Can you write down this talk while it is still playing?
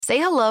Say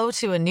hello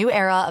to a new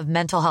era of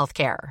mental health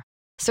care.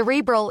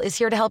 Cerebral is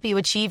here to help you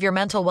achieve your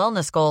mental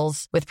wellness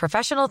goals with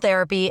professional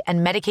therapy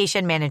and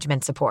medication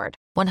management support.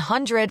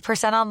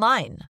 100%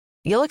 online.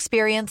 You'll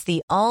experience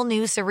the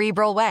all-new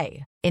Cerebral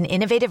Way, an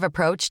innovative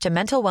approach to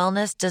mental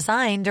wellness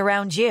designed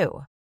around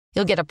you.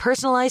 You'll get a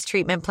personalized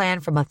treatment plan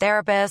from a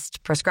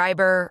therapist,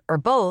 prescriber, or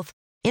both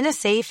in a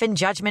safe and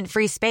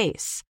judgment-free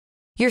space.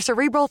 Your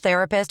Cerebral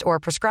therapist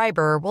or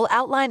prescriber will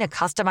outline a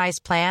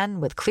customized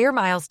plan with clear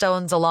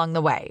milestones along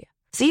the way,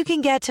 so you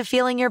can get to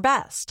feeling your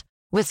best.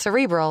 With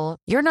Cerebral,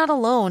 you're not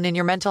alone in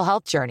your mental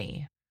health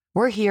journey.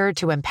 We're here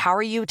to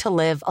empower you to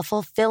live a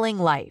fulfilling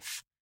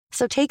life.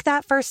 So take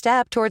that first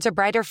step towards a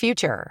brighter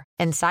future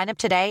and sign up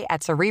today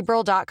at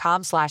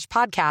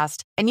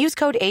Cerebral.com/podcast and use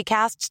code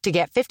ACAST to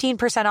get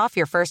 15% off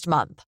your first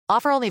month.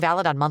 Offer only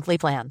valid on monthly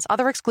plans.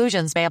 Other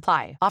exclusions may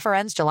apply. Offer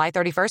ends July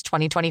 31st,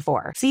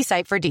 2024. See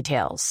site for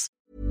details.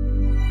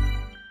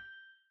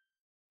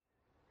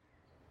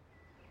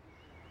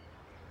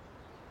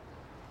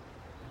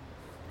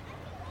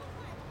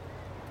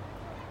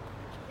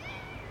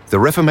 The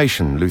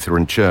Reformation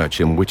Lutheran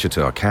Church in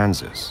Wichita,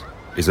 Kansas,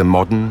 is a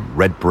modern,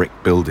 red brick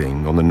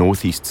building on the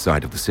northeast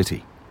side of the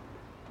city.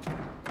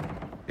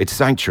 Its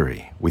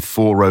sanctuary, with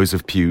 4 rows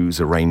of pews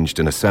arranged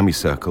in a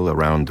semicircle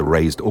around the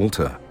raised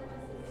altar,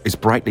 is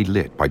brightly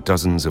lit by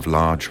dozens of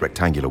large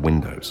rectangular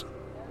windows.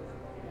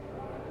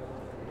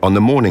 On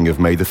the morning of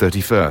May the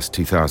 31st,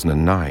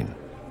 2009,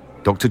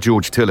 Dr.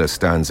 George Tiller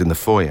stands in the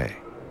foyer,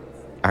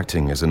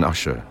 acting as an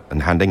usher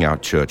and handing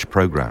out church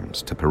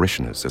programs to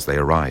parishioners as they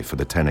arrive for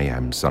the 10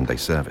 a.m. Sunday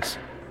service.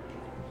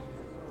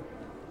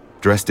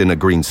 Dressed in a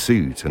green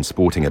suit and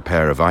sporting a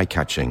pair of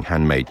eye-catching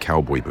handmade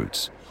cowboy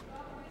boots,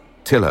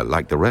 Tiller,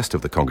 like the rest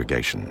of the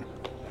congregation,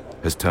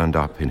 has turned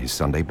up in his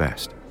Sunday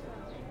best.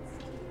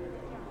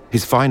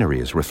 His finery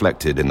is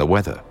reflected in the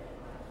weather.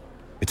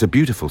 It's a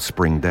beautiful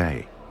spring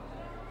day,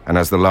 and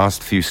as the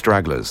last few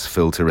stragglers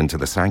filter into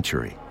the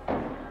sanctuary,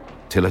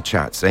 Tiller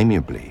chats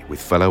amiably with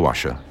fellow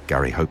usher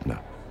Gary Hopner.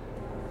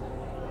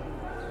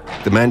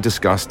 The men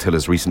discuss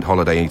Tiller's recent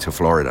holiday to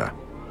Florida,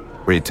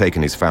 where he'd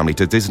taken his family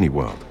to Disney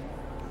World.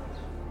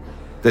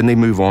 Then they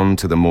move on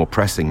to the more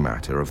pressing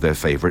matter of their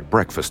favorite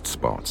breakfast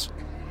spots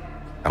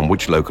and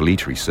which local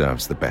eatery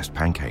serves the best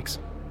pancakes.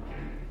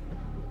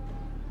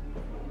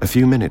 A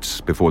few minutes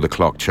before the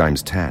clock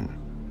chimes 10,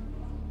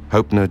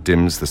 Hopner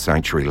dims the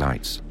sanctuary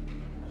lights,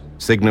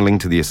 signaling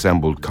to the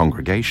assembled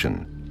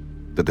congregation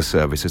that the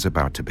service is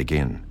about to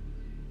begin.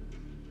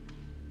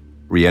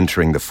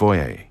 Re-entering the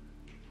foyer,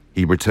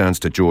 he returns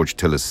to George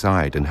Tiller's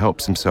side and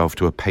helps himself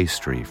to a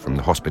pastry from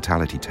the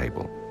hospitality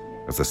table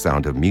as the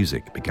sound of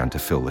music began to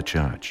fill the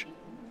church.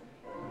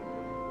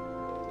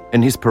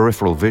 In his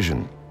peripheral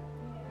vision,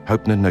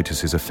 Hopner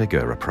notices a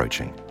figure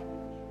approaching.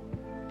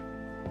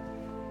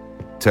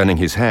 Turning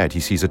his head,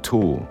 he sees a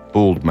tall,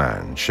 bald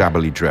man,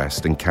 shabbily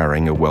dressed and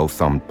carrying a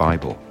well-thumbed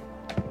Bible.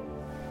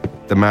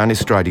 The man is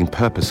striding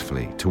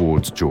purposefully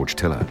towards George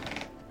Tiller.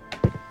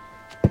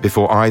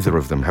 Before either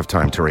of them have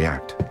time to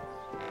react,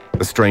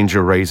 the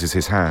stranger raises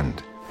his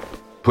hand,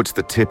 puts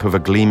the tip of a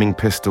gleaming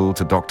pistol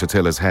to Dr.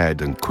 Tiller's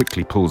head and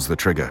quickly pulls the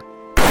trigger.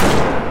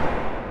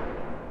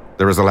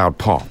 There is a loud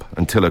pop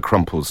and Tiller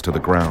crumples to the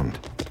ground.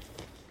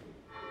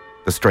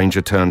 The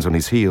stranger turns on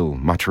his heel,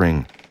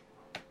 muttering,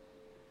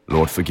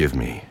 "Lord, forgive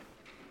me,"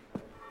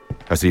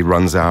 as he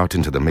runs out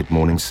into the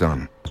mid-morning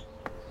sun.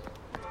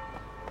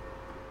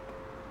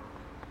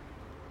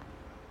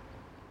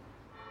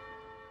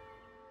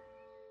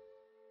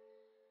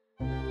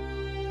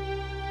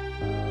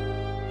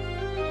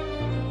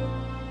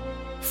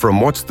 From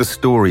What's the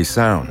Story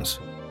Sounds,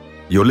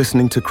 you're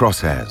listening to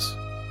Crosshairs.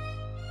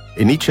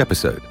 In each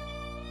episode,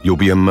 you'll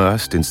be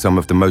immersed in some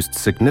of the most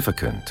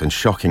significant and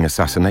shocking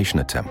assassination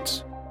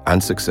attempts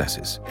and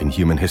successes in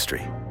human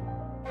history.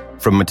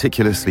 From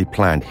meticulously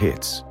planned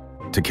hits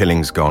to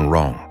killings gone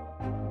wrong,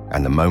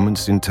 and the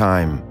moments in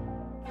time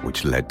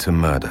which led to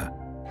murder.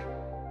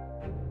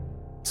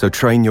 So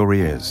train your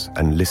ears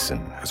and listen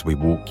as we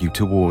walk you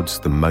towards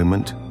the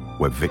moment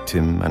where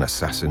victim and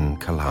assassin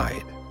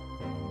collide.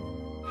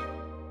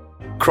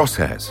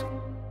 Crosshairs,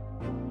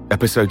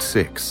 Episode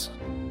 6,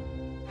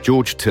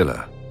 George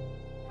Tiller,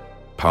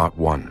 Part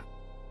 1.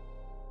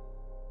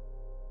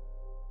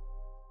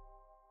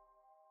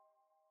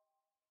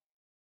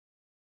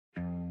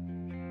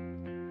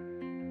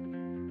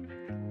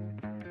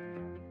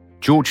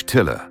 George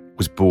Tiller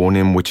was born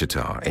in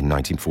Wichita in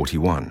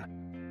 1941,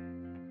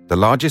 the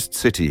largest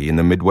city in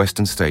the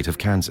Midwestern state of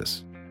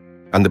Kansas,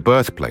 and the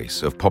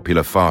birthplace of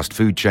popular fast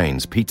food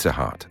chains Pizza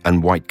Hut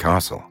and White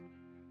Castle.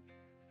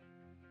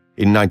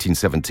 In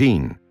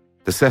 1917,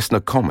 the Cessna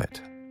Comet,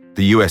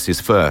 the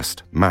U.S.'s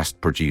first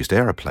mass-produced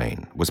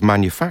airplane, was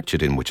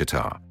manufactured in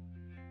Wichita,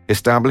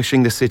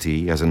 establishing the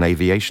city as an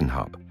aviation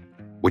hub,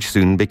 which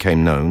soon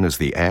became known as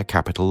the air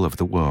capital of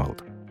the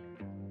world.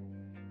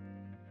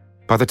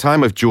 By the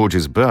time of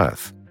George's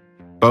birth,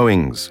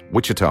 Boeing's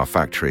Wichita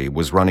factory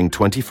was running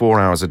 24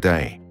 hours a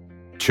day,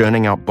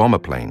 churning out bomber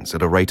planes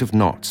at a rate of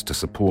knots to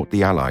support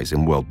the Allies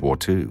in World War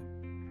II.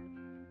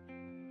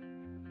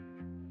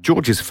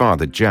 George's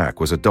father, Jack,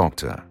 was a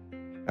doctor,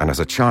 and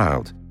as a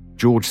child,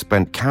 George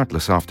spent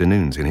countless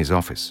afternoons in his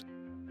office,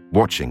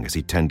 watching as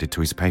he tended to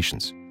his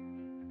patients,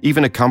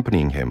 even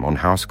accompanying him on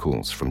house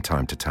calls from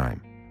time to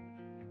time.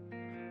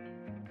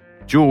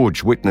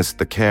 George witnessed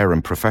the care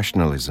and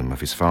professionalism of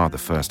his father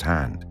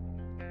firsthand.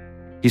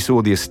 He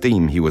saw the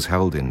esteem he was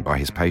held in by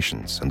his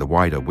patients and the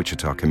wider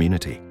Wichita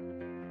community.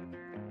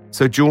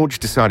 So George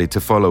decided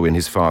to follow in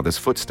his father's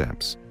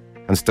footsteps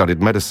and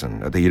studied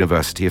medicine at the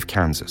University of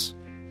Kansas.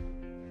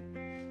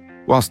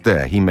 Whilst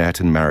there, he met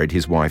and married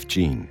his wife,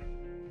 Jean,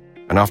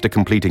 and after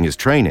completing his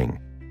training,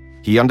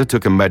 he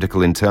undertook a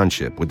medical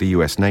internship with the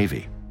U.S.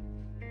 Navy,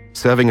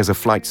 serving as a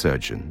flight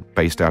surgeon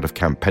based out of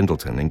Camp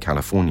Pendleton in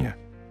California.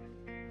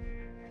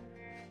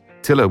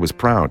 Tiller was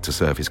proud to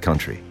serve his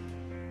country,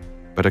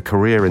 but a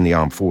career in the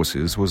armed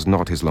forces was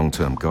not his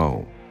long-term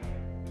goal.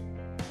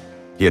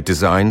 He had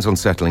designs on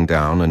settling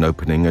down and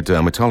opening a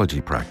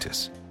dermatology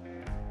practice.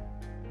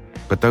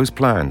 But those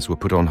plans were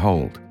put on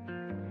hold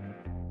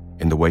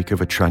in the wake of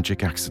a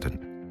tragic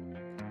accident.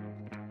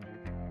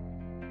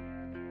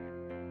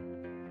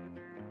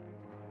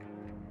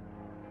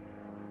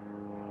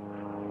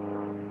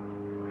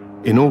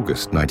 In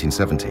August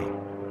 1970,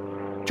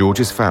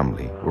 George's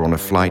family were on a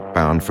flight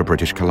bound for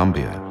British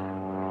Columbia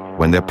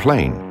when their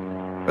plane,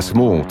 a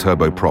small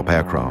turboprop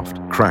aircraft,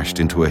 crashed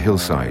into a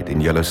hillside in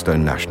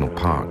Yellowstone National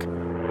Park.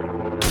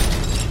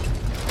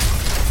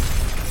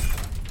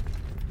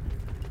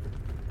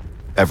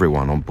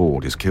 Everyone on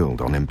board is killed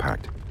on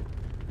impact.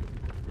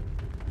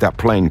 That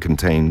plane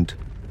contained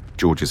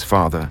George's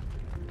father,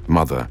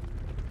 mother,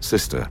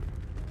 sister,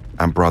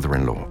 and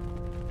brother-in-law.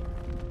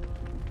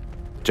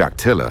 Jack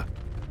Tiller,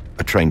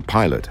 a trained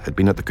pilot, had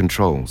been at the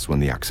controls when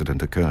the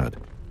accident occurred.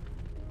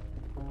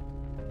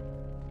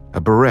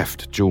 A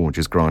bereft George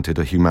is granted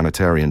a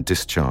humanitarian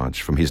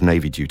discharge from his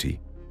Navy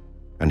duty,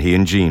 and he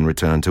and Jean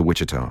returned to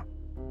Wichita,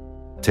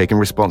 taking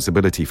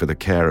responsibility for the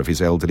care of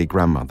his elderly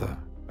grandmother,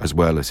 as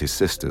well as his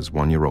sister's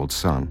 1-year-old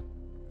son.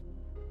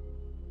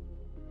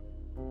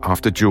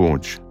 After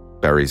George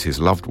buries his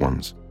loved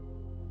ones,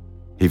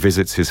 he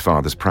visits his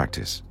father's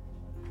practice,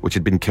 which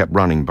had been kept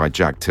running by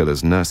Jack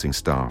Tiller's nursing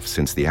staff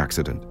since the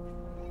accident.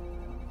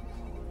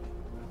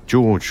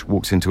 George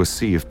walks into a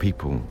sea of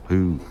people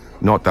who,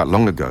 not that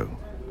long ago,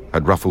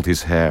 had ruffled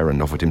his hair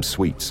and offered him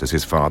sweets as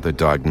his father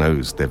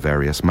diagnosed their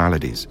various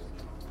maladies.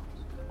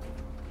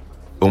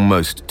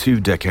 Almost 2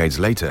 decades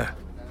later,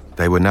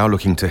 they were now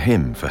looking to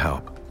him for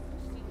help.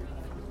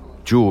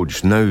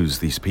 George knows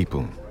these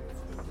people.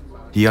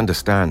 He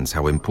understands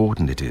how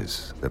important it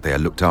is that they are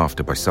looked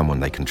after by someone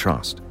they can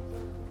trust.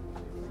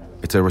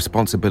 It's a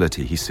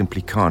responsibility he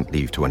simply can't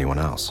leave to anyone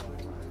else.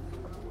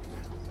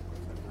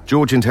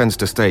 George intends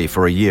to stay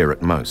for a year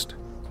at most.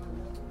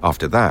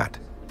 After that,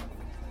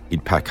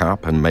 he'd pack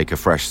up and make a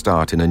fresh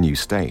start in a new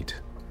state,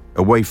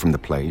 away from the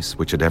place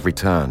which at every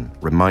turn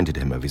reminded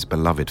him of his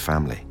beloved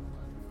family.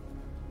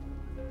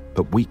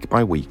 But week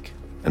by week,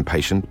 and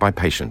patient by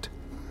patient,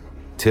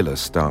 Tiller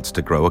starts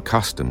to grow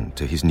accustomed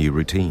to his new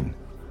routine.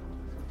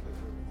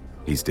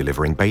 He's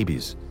delivering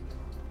babies,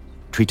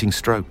 treating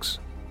strokes,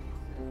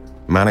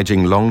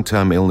 managing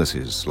long-term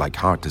illnesses like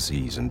heart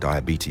disease and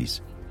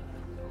diabetes.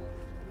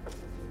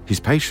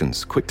 His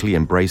patients quickly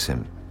embrace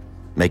him,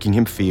 making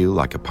him feel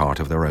like a part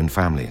of their own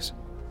families.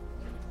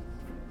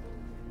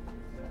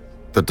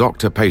 The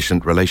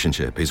doctor-patient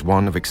relationship is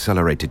one of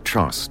accelerated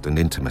trust and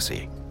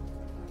intimacy,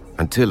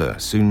 and Tiller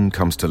soon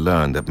comes to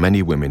learn that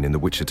many women in the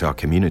Wichita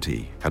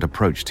community had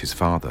approached his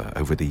father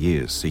over the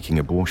years seeking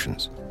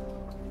abortions.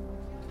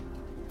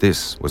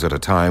 This was at a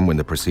time when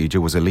the procedure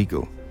was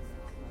illegal,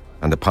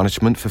 and the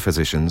punishment for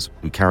physicians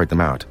who carried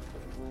them out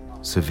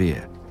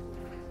severe.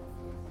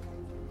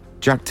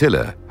 Jack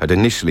Tiller had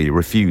initially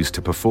refused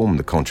to perform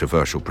the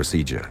controversial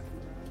procedure,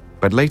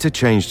 but later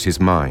changed his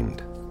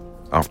mind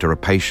after a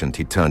patient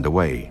he turned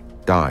away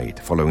died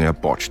following a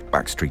botched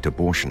backstreet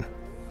abortion.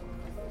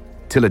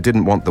 Tiller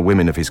didn't want the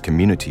women of his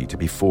community to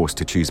be forced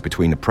to choose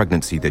between a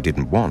pregnancy they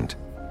didn't want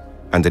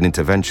and an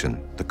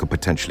intervention that could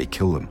potentially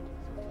kill them.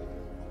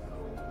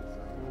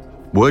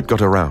 Word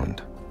got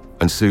around,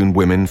 and soon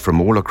women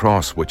from all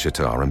across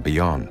Wichita and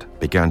beyond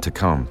began to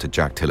come to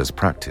Jack Tiller's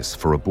practice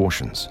for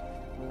abortions.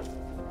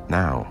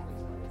 Now,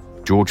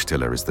 George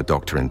Tiller is the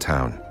doctor in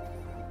town,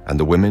 and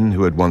the women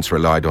who had once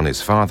relied on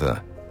his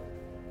father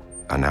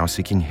are now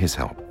seeking his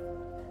help.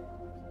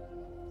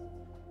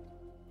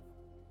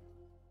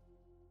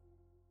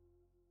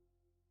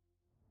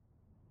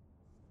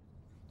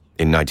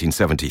 In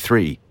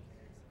 1973,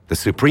 the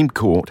Supreme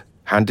Court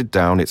handed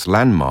down its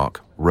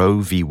landmark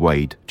Roe v.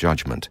 Wade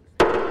judgment,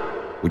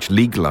 which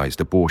legalized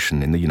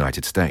abortion in the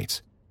United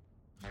States.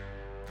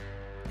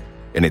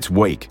 In its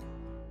wake,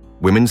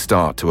 women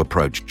start to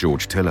approach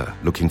George Tiller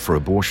looking for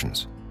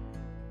abortions.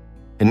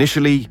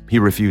 Initially, he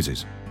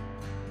refuses.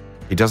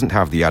 He doesn't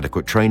have the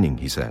adequate training,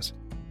 he says.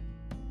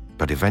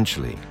 But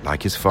eventually,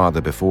 like his father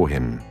before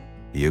him,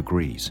 he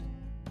agrees.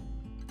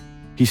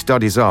 He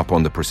studies up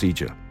on the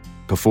procedure,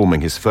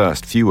 performing his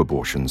first few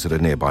abortions at a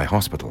nearby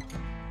hospital.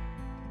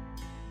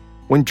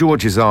 When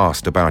George is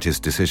asked about his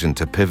decision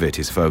to pivot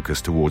his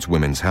focus towards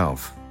women's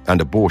health,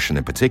 and abortion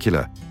in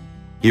particular,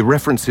 he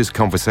references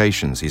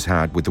conversations he's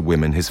had with the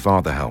women his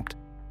father helped.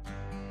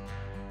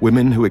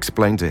 Women who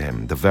explained to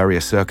him the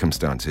various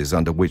circumstances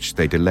under which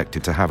they'd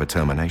elected to have a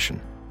termination.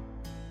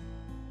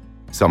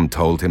 Some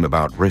told him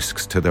about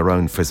risks to their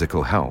own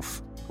physical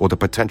health, or the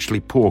potentially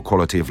poor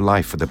quality of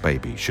life for the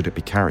baby should it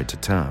be carried to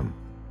term.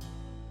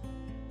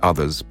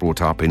 Others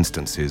brought up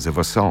instances of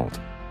assault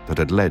that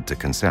had led to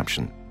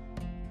conception.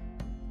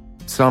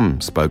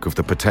 Some spoke of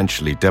the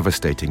potentially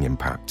devastating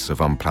impacts of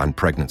unplanned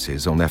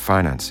pregnancies on their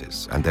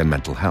finances and their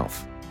mental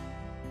health.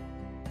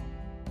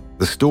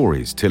 The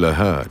stories Tiller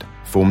heard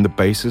form the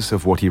basis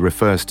of what he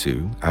refers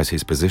to as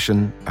his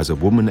position as a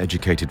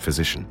woman-educated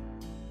physician.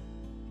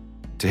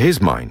 To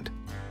his mind,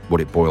 what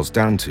it boils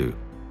down to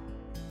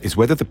is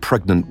whether the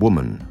pregnant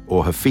woman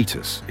or her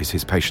fetus is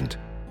his patient.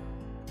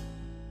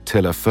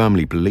 Tiller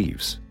firmly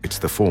believes it's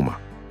the former.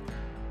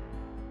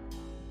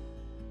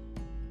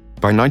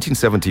 By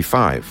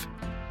 1975,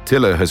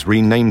 Tiller has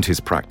renamed his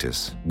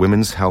practice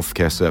Women's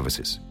Healthcare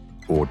Services,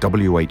 or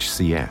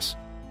WHCS.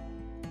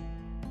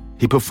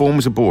 He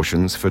performs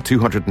abortions for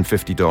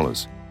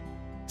 $250,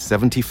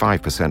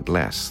 75%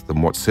 less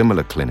than what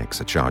similar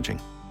clinics are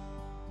charging.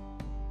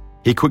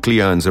 He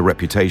quickly earns a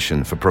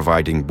reputation for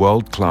providing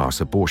world-class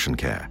abortion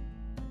care.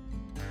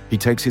 He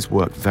takes his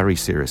work very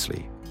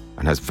seriously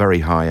and has very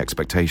high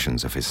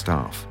expectations of his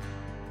staff,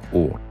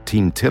 or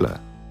Team Tiller,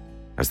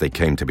 as they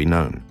came to be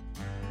known.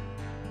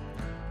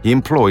 He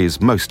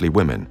employs mostly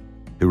women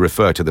who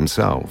refer to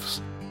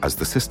themselves as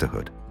the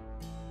Sisterhood.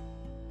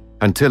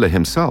 And Tiller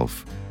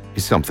himself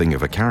is something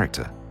of a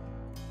character.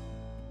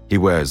 He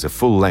wears a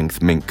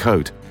full-length mink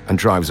coat and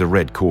drives a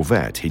red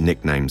Corvette he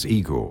nicknames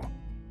Igor.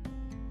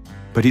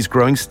 But his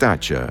growing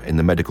stature in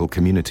the medical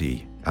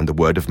community and the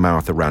word of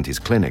mouth around his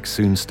clinic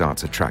soon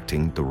starts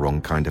attracting the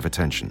wrong kind of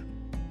attention.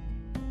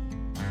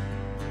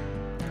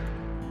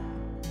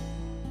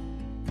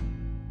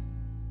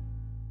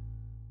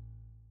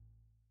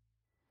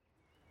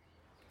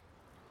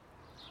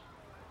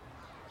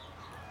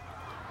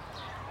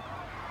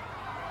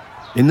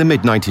 In the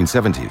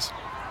mid-1970s,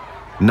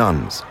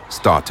 nuns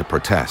start to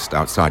protest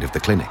outside of the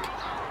clinic,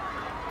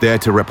 there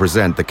to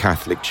represent the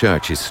Catholic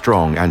Church's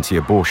strong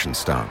anti-abortion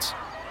stance.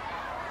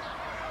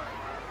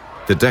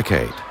 The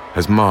decade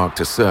has marked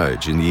a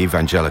surge in the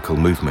evangelical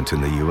movement in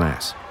the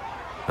US,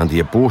 and the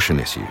abortion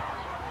issue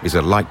is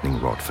a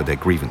lightning rod for their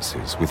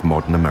grievances with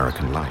modern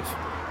American life.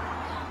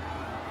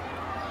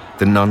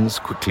 The nuns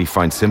quickly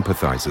find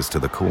sympathizers to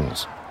the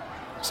cause,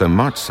 so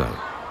much so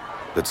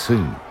that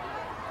soon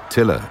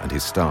Tiller and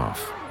his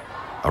staff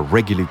are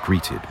regularly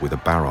greeted with a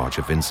barrage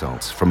of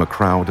insults from a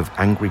crowd of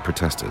angry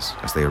protesters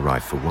as they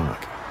arrive for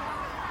work.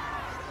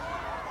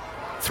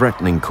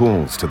 Threatening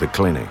calls to the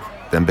clinic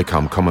then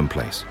become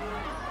commonplace.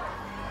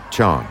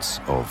 Chants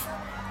of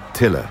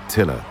 "Tiller,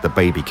 Tiller, the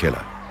baby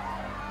killer"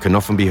 can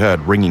often be heard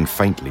ringing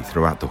faintly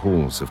throughout the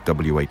halls of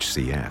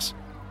WHCS.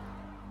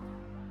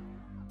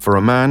 For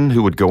a man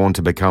who would go on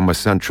to become a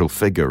central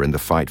figure in the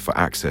fight for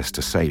access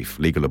to safe,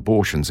 legal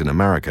abortions in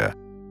America,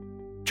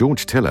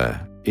 George Tiller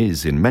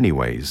is, in many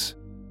ways,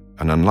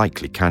 an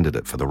unlikely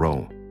candidate for the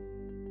role.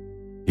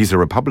 He's a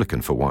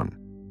Republican, for one,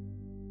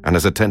 and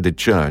has attended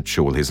church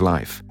all his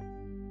life.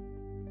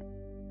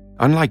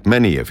 Unlike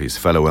many of his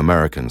fellow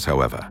Americans,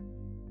 however,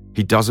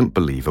 he doesn't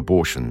believe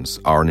abortions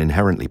are an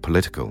inherently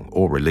political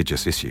or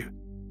religious issue,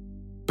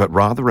 but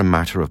rather a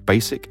matter of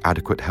basic,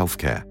 adequate health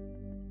care.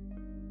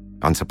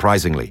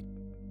 Unsurprisingly,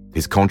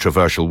 his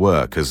controversial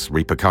work has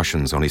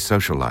repercussions on his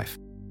social life.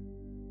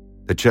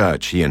 The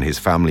church he and his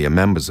family are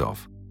members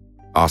of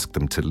ask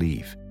them to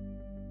leave.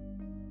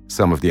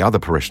 Some of the other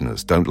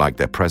parishioners don't like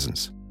their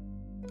presence,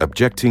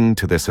 objecting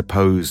to their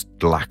supposed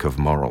lack of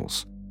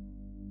morals.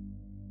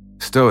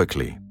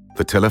 Stoically,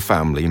 the Tiller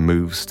family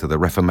moves to the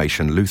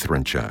Reformation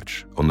Lutheran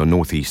Church on the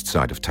northeast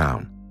side of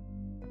town.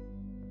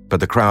 But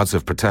the crowds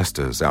of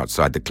protesters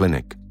outside the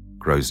clinic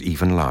grows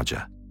even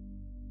larger,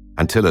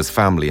 and Tiller's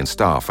family and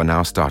staff are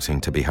now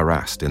starting to be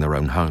harassed in their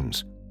own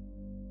homes.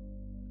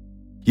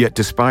 Yet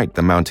despite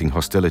the mounting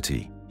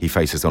hostility he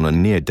faces on a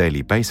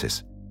near-daily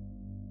basis,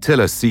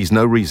 Tiller sees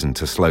no reason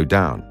to slow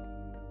down.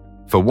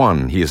 For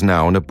one, he is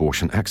now an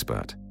abortion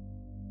expert,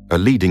 a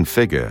leading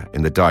figure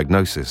in the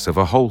diagnosis of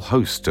a whole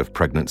host of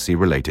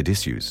pregnancy-related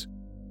issues,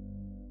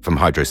 from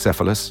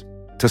hydrocephalus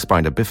to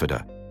spina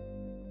bifida.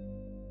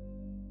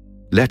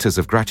 Letters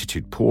of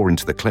gratitude pour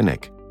into the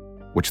clinic,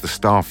 which the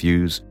staff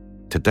use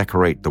to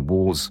decorate the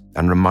walls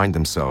and remind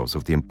themselves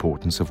of the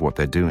importance of what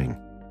they're doing.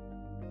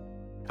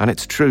 And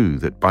it's true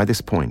that by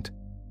this point,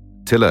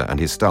 Tiller and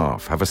his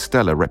staff have a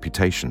stellar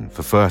reputation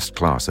for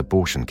first-class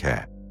abortion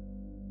care.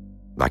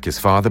 Like his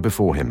father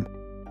before him,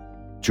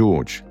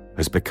 George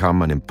has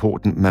become an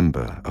important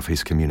member of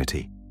his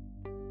community.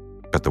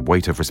 But the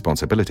weight of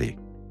responsibility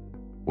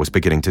was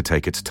beginning to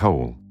take its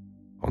toll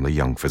on the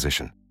young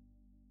physician.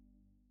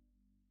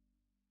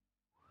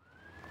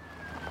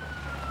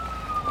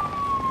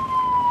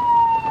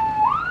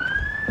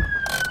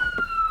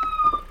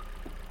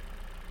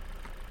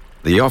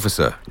 The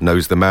officer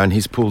knows the man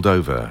he's pulled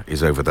over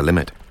is over the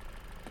limit.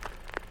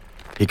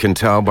 He can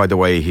tell by the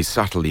way he's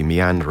subtly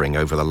meandering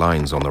over the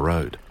lines on the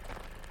road.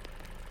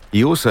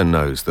 He also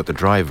knows that the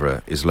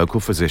driver is local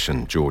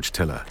physician George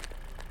Tiller.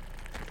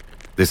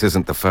 This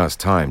isn't the first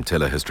time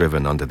Tiller has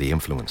driven under the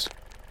influence,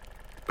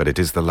 but it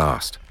is the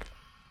last,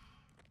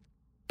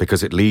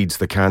 because it leads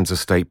the Kansas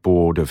State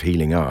Board of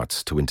Healing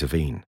Arts to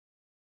intervene.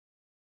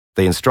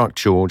 They instruct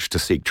George to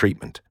seek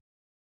treatment.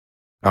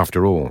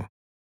 After all,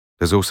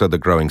 there's also the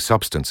growing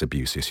substance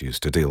abuse issues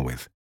to deal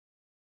with.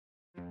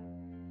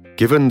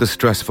 Given the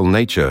stressful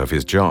nature of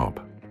his job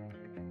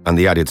and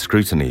the added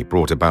scrutiny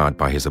brought about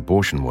by his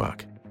abortion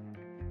work,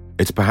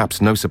 it's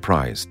perhaps no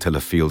surprise Tiller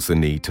feels the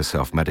need to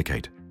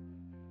self-medicate.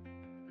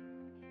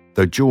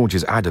 Though George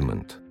is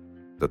adamant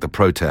that the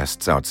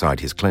protests outside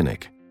his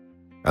clinic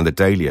and the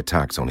daily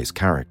attacks on his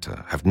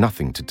character have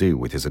nothing to do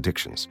with his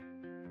addictions.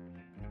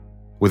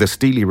 With a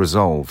steely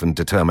resolve and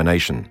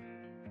determination,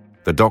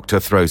 the doctor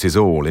throws his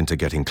all into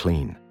getting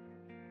clean.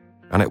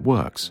 And it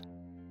works.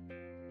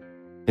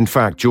 In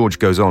fact, George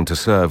goes on to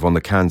serve on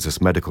the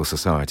Kansas Medical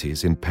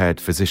Society's Impaired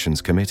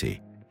Physicians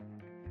Committee,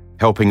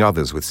 helping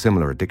others with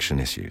similar addiction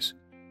issues.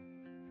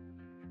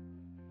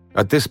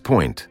 At this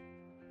point,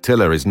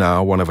 Tiller is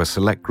now one of a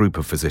select group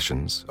of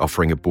physicians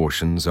offering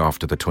abortions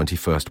after the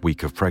 21st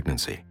week of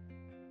pregnancy.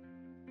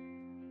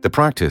 The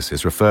practice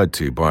is referred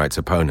to by its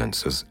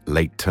opponents as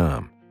late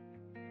term,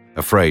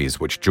 a phrase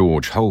which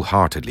George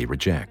wholeheartedly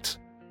rejects,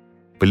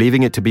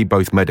 believing it to be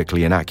both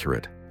medically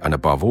inaccurate and,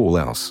 above all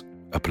else,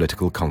 a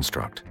political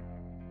construct.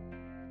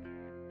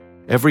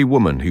 Every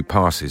woman who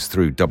passes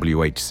through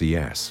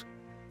WHCS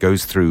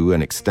goes through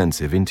an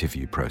extensive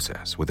interview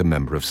process with a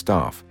member of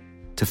staff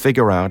to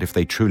figure out if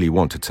they truly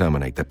want to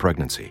terminate their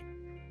pregnancy.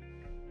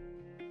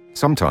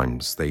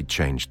 Sometimes they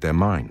change their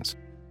minds.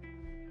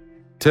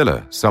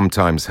 Tiller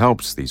sometimes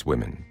helps these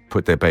women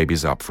put their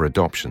babies up for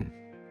adoption,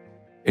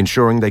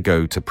 ensuring they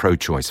go to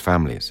pro-choice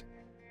families.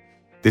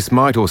 This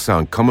might all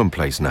sound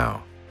commonplace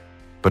now,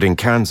 but in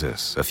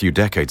Kansas a few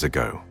decades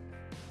ago,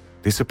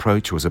 this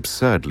approach was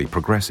absurdly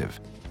progressive.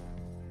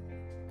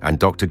 And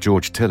Dr.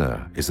 George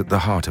Tiller is at the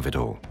heart of it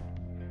all.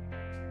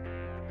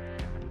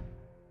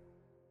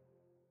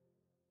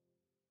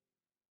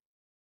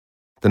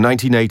 The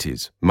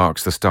 1980s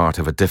marks the start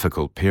of a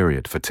difficult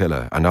period for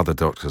Tiller and other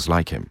doctors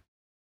like him.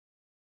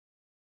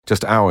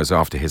 Just hours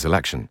after his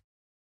election,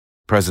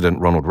 President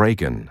Ronald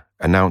Reagan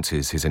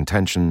announces his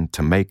intention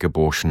to make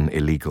abortion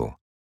illegal.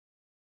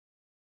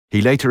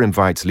 He later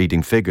invites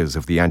leading figures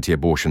of the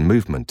anti-abortion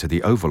movement to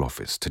the Oval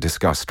Office to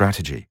discuss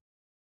strategy.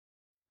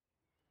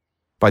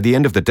 By the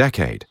end of the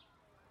decade,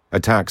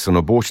 attacks on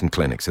abortion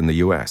clinics in the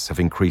US have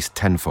increased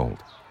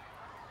tenfold,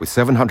 with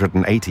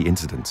 780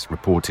 incidents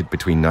reported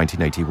between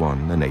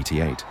 1981 and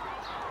 88.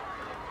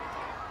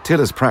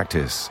 Tiller's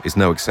practice is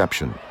no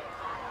exception,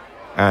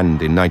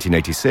 and in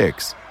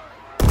 1986,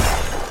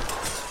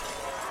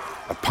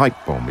 a pipe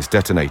bomb is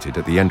detonated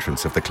at the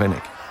entrance of the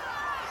clinic,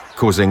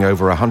 causing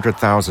over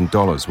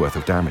 $100,000 worth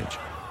of damage.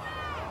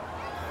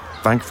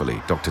 Thankfully,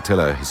 Dr.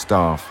 Tiller, his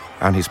staff,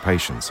 and his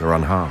patients are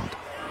unharmed.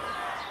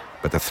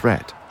 But the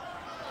threat,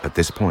 at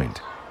this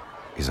point,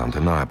 is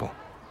undeniable.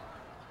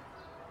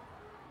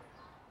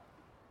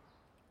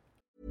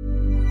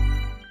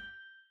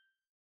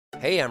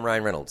 Hey, I'm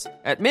Ryan Reynolds.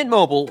 At Mint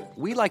Mobile,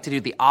 we like to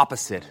do the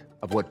opposite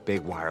of what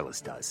Big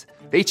Wireless does.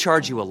 They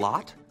charge you a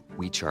lot,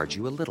 we charge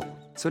you a little.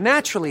 So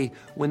naturally,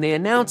 when they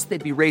announced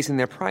they'd be raising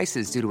their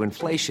prices due to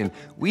inflation,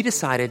 we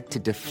decided to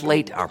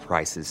deflate our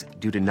prices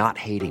due to not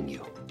hating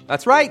you.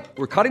 That's right.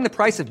 We're cutting the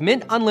price of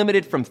Mint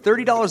Unlimited from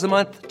 $30 a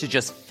month to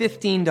just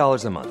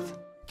 $15 a month.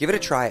 Give it a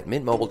try at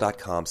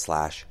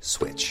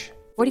mintmobile.com/switch.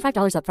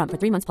 $45 up front for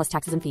 3 months plus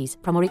taxes and fees.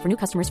 Promo rate for new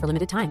customers for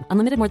limited time.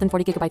 Unlimited more than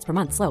 40 gigabytes per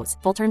month. Slows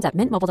full terms at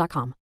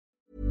mintmobile.com.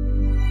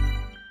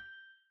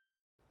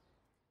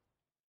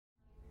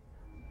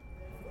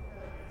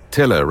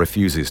 Tiller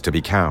refuses to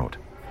be cowed.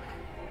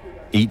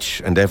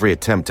 Each and every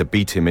attempt to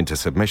beat him into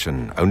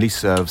submission only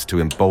serves to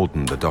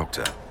embolden the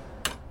doctor.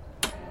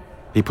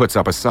 He puts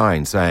up a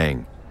sign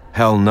saying,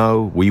 "Hell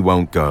no, we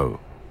won't go,"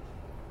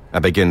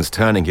 and begins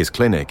turning his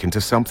clinic into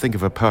something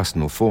of a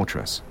personal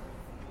fortress,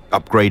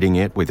 upgrading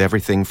it with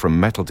everything from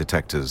metal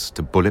detectors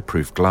to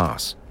bulletproof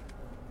glass.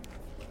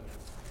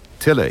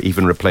 Tiller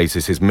even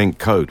replaces his mink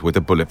coat with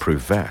a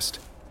bulletproof vest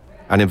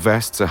and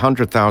invests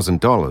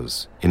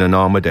 $100,000 in an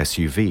armored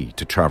SUV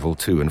to travel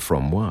to and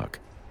from work.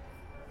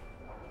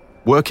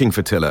 Working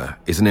for Tiller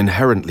is an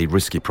inherently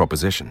risky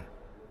proposition,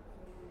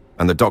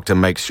 and the doctor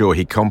makes sure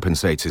he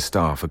compensates his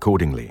staff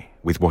accordingly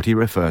with what he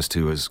refers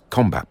to as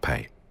combat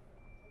pay.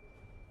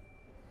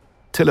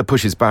 Tiller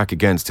pushes back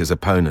against his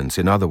opponents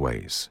in other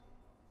ways,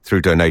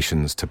 through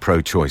donations to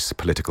pro-choice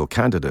political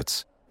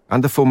candidates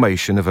and the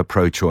formation of a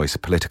pro-choice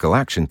political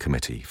action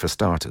committee, for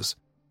starters.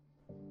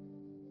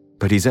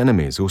 But his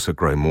enemies also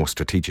grow more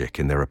strategic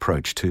in their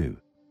approach too.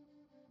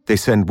 They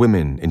send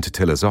women into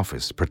Tiller's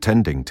office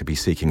pretending to be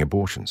seeking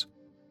abortions,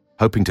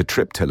 hoping to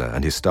trip Tiller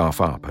and his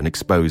staff up and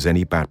expose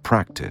any bad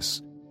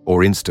practice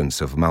or instance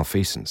of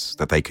malfeasance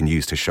that they can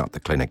use to shut the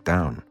clinic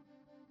down.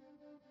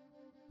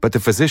 But the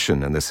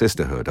physician and the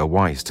sisterhood are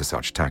wise to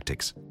such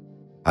tactics,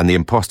 and the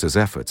imposter's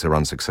efforts are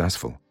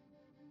unsuccessful.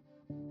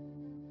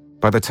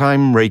 By the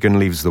time Reagan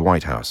leaves the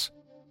White House,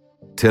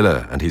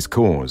 Tiller and his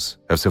cause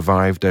have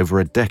survived over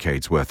a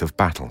decade's worth of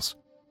battles.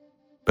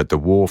 But the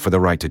war for the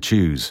right to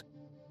choose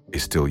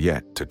is still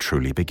yet to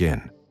truly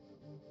begin.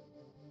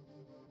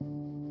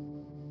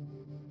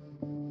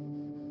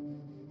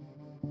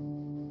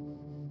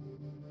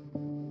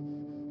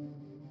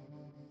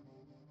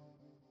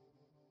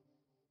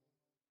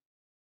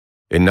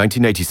 In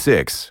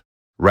 1986,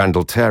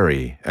 Randall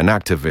Terry, an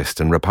activist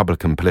and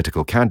Republican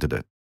political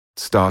candidate,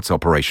 starts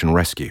Operation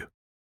Rescue.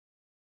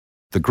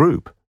 The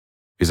group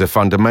is a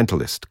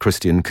fundamentalist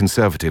Christian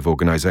conservative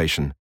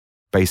organization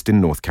based in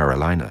North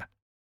Carolina.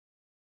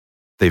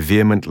 They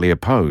vehemently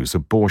oppose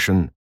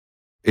abortion,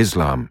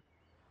 Islam,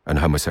 and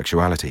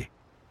homosexuality.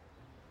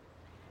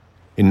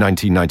 In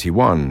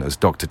 1991, as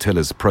Dr.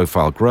 Tiller's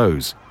profile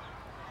grows,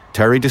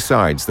 Terry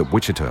decides that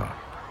Wichita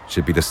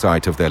should be the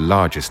site of their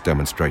largest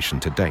demonstration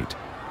to date.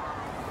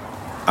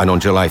 And on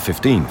July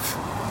 15th,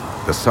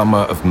 the Summer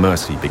of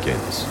Mercy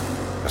begins,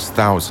 as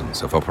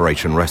thousands of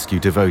Operation Rescue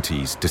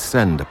devotees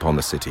descend upon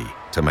the city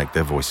to make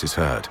their voices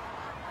heard.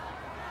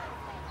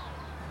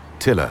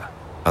 Tiller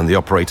and the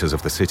operators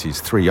of the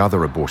city's 3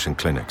 other abortion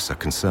clinics are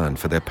concerned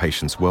for their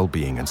patients'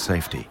 well-being and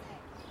safety.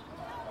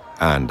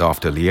 And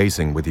after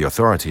liaising with the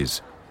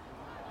authorities,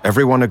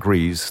 everyone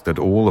agrees that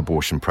all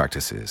abortion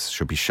practices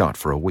should be shut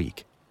for a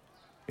week,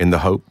 in the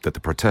hope that the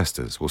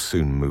protesters will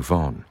soon move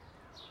on.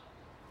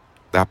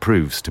 That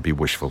proves to be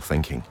wishful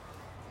thinking.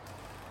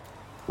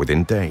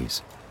 Within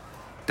days,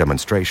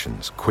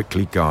 demonstrations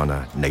quickly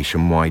garner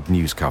nationwide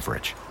news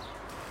coverage.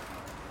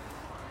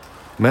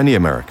 Many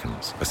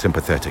Americans are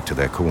sympathetic to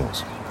their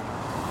cause.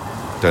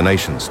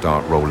 Donations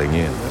start rolling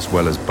in, as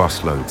well as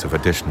busloads of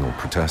additional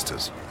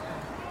protesters.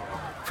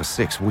 For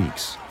 6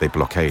 weeks, they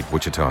blockade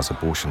Wichita's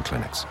abortion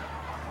clinics.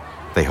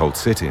 They hold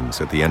sit-ins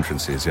at the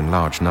entrances in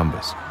large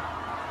numbers.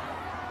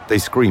 They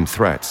scream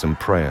threats and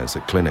prayers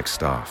at clinic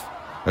staff,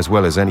 as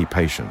well as any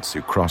patients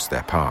who cross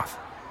their path.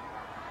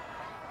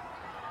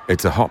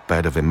 It's a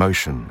hotbed of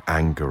emotion,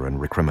 anger, and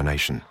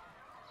recrimination,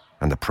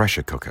 and the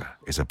pressure cooker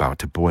is about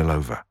to boil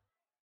over.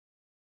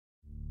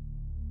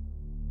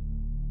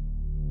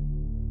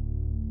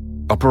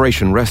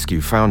 Operation Rescue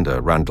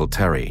founder Randall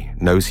Terry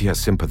knows he has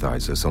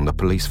sympathizers on the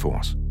police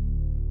force,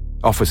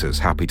 officers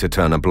happy to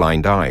turn a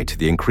blind eye to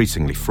the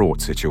increasingly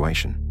fraught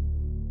situation.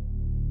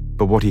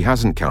 But what he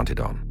hasn't counted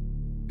on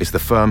is the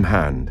firm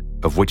hand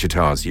of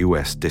Wichita's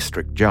U.S.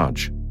 District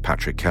Judge,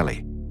 Patrick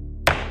Kelly.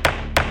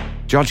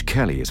 Judge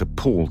Kelly is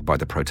appalled by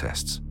the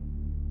protests.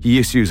 He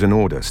issues an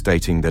order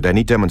stating that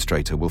any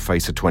demonstrator will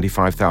face a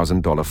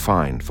 $25,000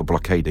 fine for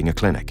blockading a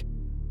clinic.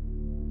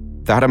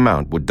 That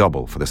amount would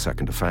double for the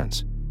second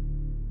offense.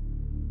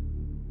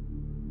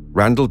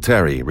 Randall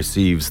Terry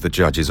receives the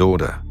judge's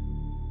order.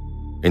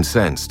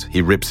 Incensed,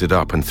 he rips it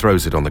up and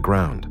throws it on the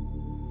ground.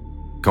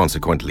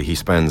 Consequently, he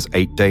spends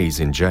 8 days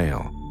in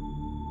jail.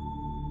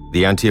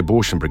 The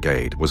anti-abortion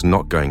brigade was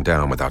not going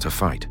down without a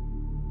fight.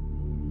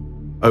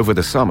 Over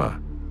the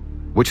summer,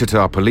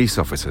 Wichita police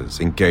officers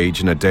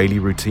engage in a daily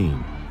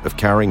routine of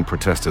carrying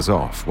protesters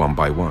off one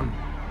by one,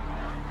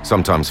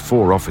 sometimes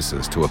 4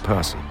 officers to a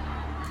person,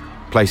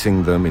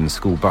 placing them in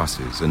school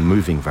buses and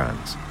moving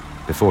vans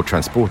before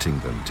transporting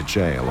them to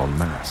jail en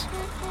masse.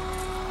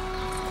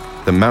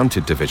 The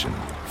Mounted Division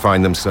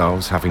find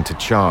themselves having to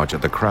charge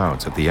at the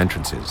crowds at the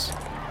entrances,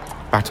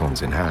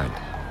 batons in hand,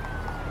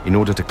 in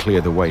order to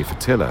clear the way for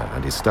Tiller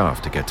and his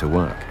staff to get to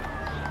work.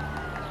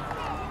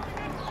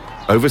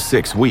 Over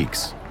 6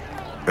 weeks,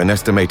 an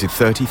estimated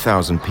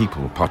 30,000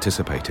 people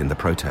participate in the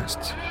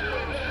protests,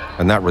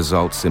 and that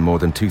results in more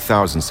than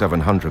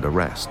 2,700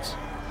 arrests.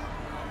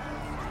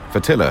 For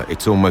Tiller,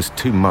 it's almost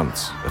 2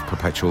 months of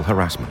perpetual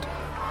harassment,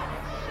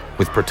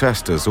 with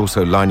protesters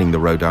also lining the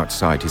road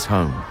outside his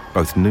home,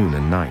 both noon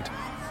and night,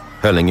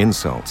 hurling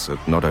insults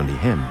at not only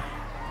him,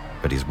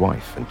 but his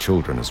wife and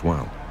children as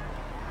well.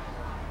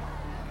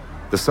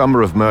 The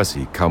Summer of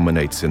Mercy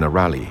culminates in a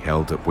rally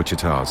held at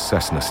Wichita's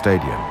Cessna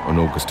Stadium on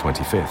August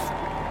 25th.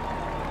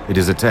 It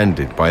is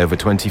attended by over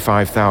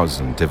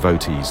 25,000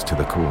 devotees to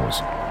the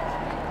cause.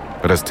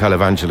 But as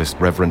televangelist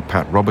Reverend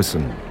Pat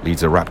Robertson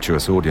leads a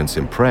rapturous audience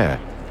in prayer,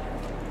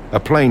 a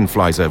plane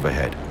flies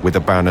overhead with a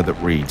banner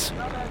that reads,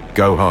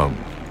 "Go home.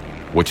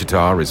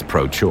 Wichita is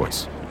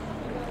pro-choice."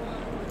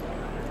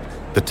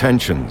 The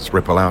tensions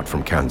ripple out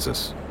from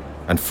Kansas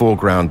and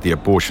foreground the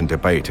abortion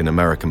debate in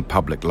American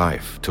public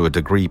life to a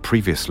degree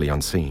previously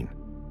unseen.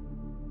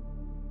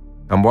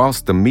 And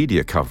whilst the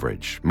media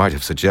coverage might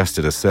have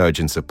suggested a surge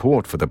in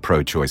support for the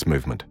pro-choice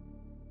movement,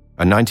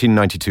 a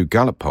 1992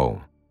 Gallup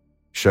poll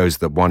shows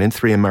that 1 in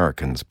 3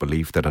 Americans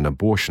believe that an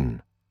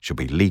abortion should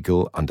be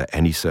legal under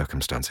any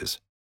circumstances.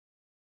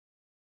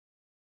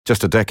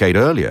 Just a decade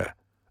earlier,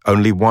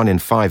 only 1 in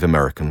 5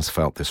 Americans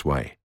felt this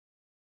way.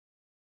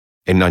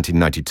 In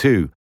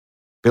 1992,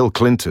 Bill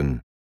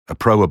Clinton, a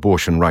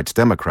pro-abortion rights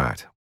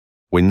Democrat,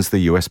 wins the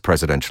U.S.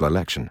 presidential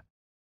election.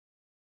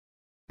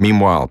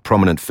 Meanwhile,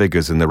 prominent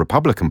figures in the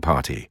Republican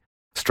Party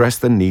stress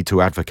the need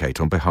to advocate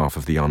on behalf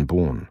of the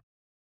unborn.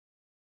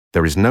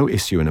 There is no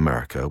issue in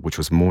America which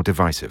was more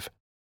divisive.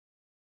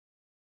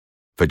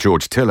 For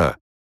George Tiller,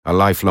 a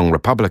lifelong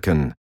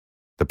Republican,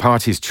 the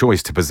party's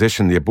choice to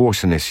position the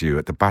abortion issue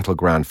at the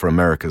battleground for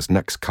America's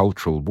next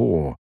cultural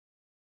war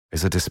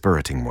is a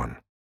dispiriting one.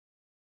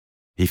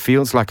 He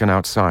feels like an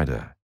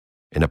outsider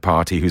in a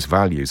party whose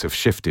values have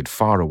shifted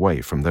far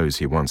away from those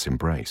he once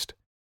embraced.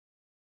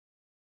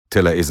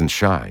 Tiller isn't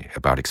shy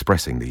about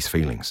expressing these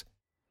feelings.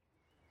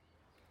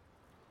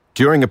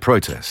 During a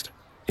protest,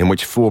 in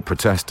which 4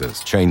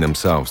 protesters chain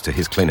themselves to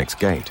his clinic's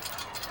gate,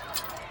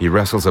 he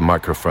wrestles a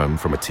microphone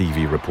from a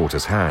TV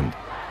reporter's hand,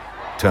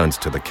 turns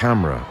to the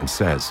camera and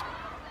says,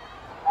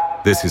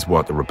 "This is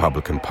what the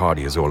Republican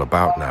Party is all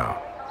about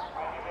now.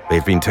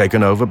 They've been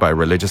taken over by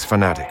religious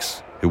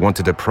fanatics who want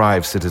to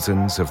deprive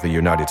citizens of the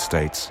United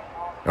States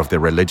of their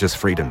religious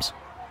freedoms."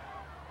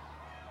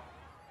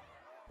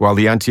 While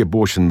the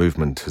anti-abortion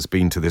movement has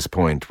been to this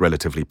point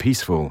relatively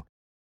peaceful,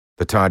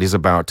 the tide is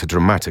about to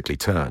dramatically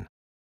turn.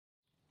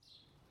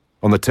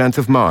 On the 10th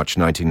of March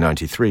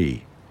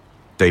 1993,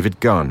 David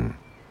Gunn,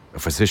 a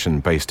physician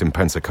based in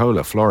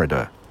Pensacola,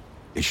 Florida,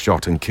 is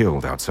shot and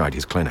killed outside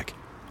his clinic.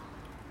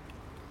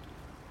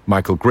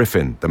 Michael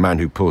Griffin, the man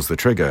who pulls the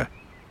trigger,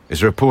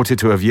 is reported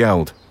to have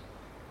yelled,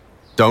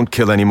 "Don't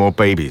kill any more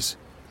babies,"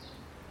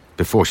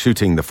 before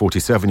shooting the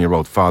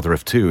 47-year-old father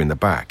of 2 in the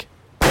back.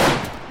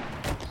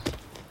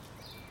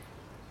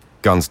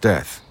 Gunn's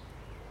death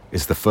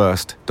is the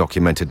first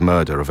documented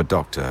murder of a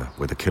doctor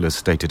where the killer's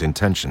stated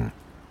intention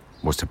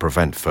was to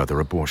prevent further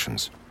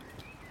abortions.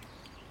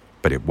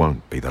 But it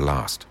won't be the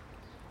last.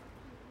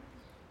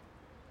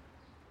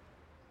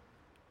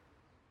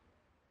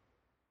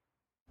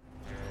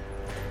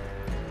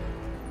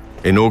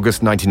 In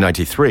August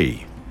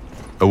 1993,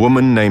 a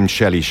woman named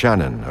Shelley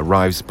Shannon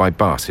arrives by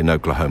bus in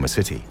Oklahoma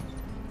City.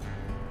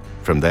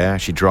 From there,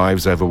 she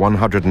drives over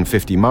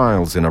 150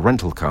 miles in a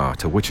rental car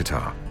to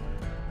Wichita.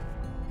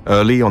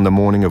 Early on the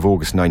morning of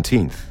August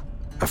 19th,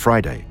 a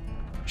Friday,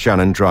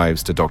 Shannon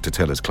drives to Dr.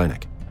 Tiller's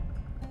clinic.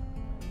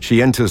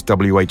 She enters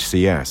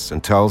WHCS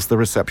and tells the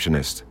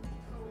receptionist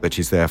that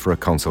she's there for a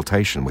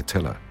consultation with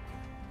Tiller.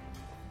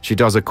 She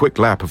does a quick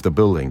lap of the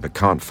building but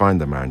can't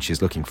find the man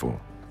she's looking for.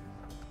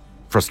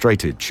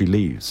 Frustrated, she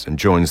leaves and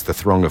joins the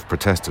throng of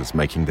protesters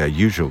making their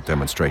usual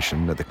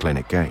demonstration at the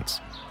clinic gates.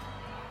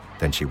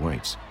 Then she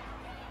waits.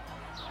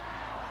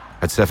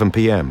 At 7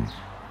 p.m.,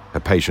 her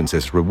patience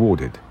is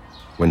rewarded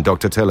when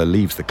Dr. Tiller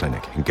leaves the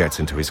clinic and gets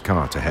into his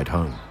car to head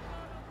home.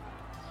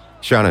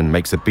 Shannon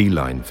makes a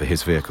beeline for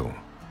his vehicle,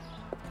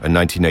 a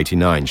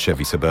 1989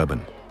 Chevy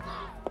Suburban.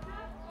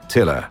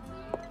 Tiller,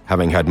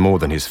 having had more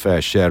than his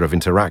fair share of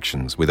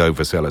interactions with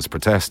overzealous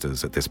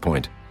protesters at this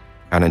point,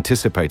 and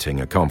anticipating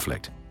a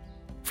conflict,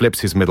 flips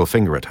his middle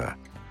finger at her.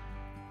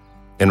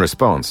 In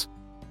response,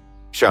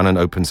 Shannon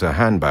opens her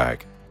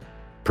handbag,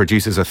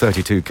 produces a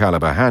 .32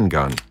 caliber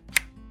handgun,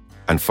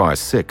 and fires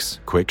 6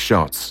 quick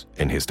shots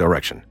in his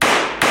direction.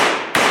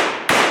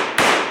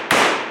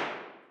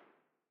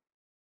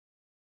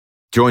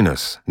 Join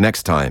us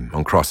next time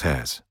on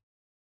Crosshairs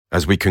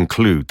as we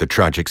conclude the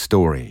tragic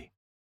story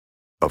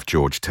of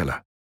George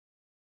Tiller.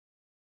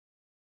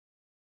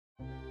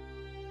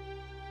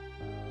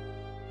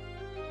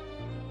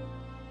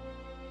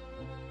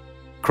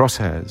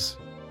 Crosshairs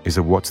is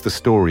a What's the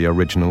Story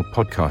original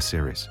podcast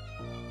series.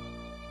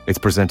 It's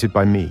presented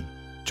by me,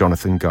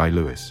 Jonathan Guy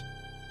Lewis.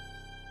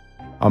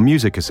 Our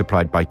music is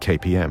supplied by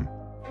KPM.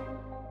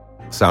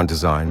 Sound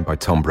design by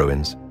Tom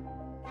Bruins.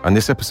 And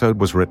this episode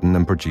was written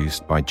and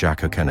produced by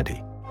Jack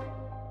O'Kennedy.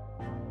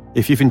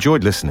 If you've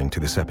enjoyed listening to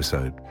this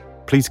episode,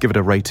 please give it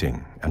a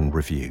rating and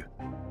review.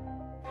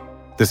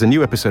 There's a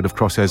new episode of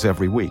Crosshairs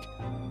every week.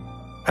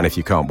 And if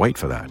you can't wait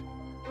for that,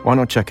 why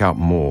not check out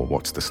more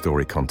What's the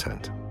Story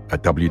content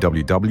at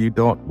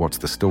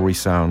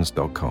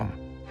www.whatsthestorysounds.com.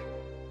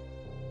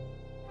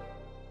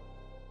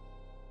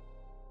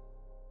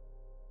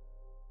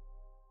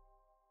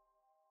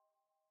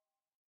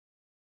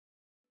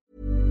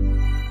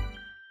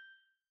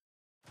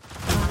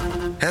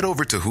 Head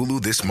over to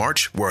Hulu this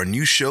March, where our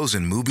new shows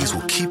and movies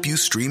will keep you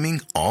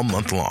streaming all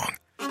month long.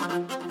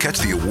 Catch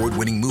the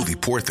award-winning movie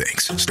Poor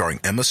Things, starring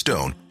Emma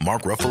Stone,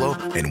 Mark Ruffalo,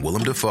 and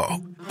Willem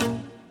Dafoe.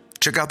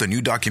 Check out the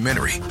new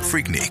documentary,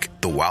 Freaknik,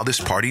 The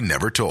Wildest Party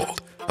Never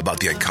Told, about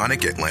the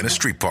iconic Atlanta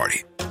Street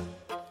Party.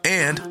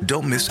 And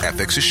don't miss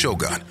FX's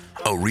Shogun,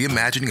 a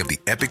reimagining of the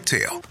epic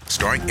tale,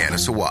 starring Anna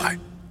Sawai.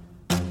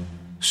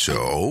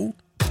 So,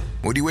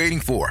 what are you waiting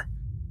for?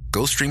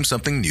 Go stream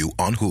something new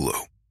on Hulu.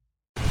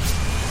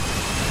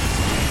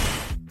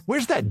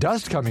 Where's that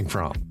dust coming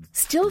from?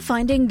 Still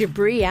finding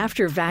debris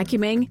after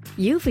vacuuming?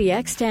 Eufy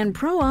X10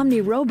 Pro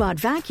Omni Robot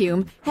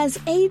Vacuum has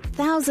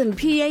 8,000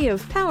 PA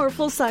of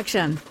powerful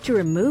suction to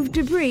remove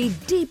debris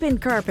deep in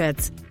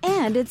carpets.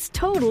 And it's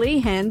totally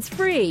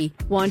hands-free.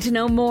 Want to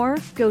know more?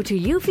 Go to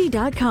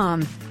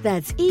eufy.com.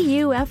 That's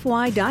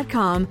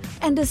EUFY.com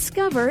and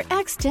discover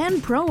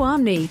X10 Pro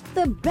Omni,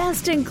 the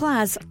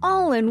best-in-class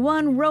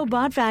all-in-one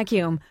robot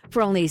vacuum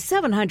for only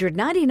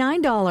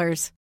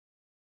 $799.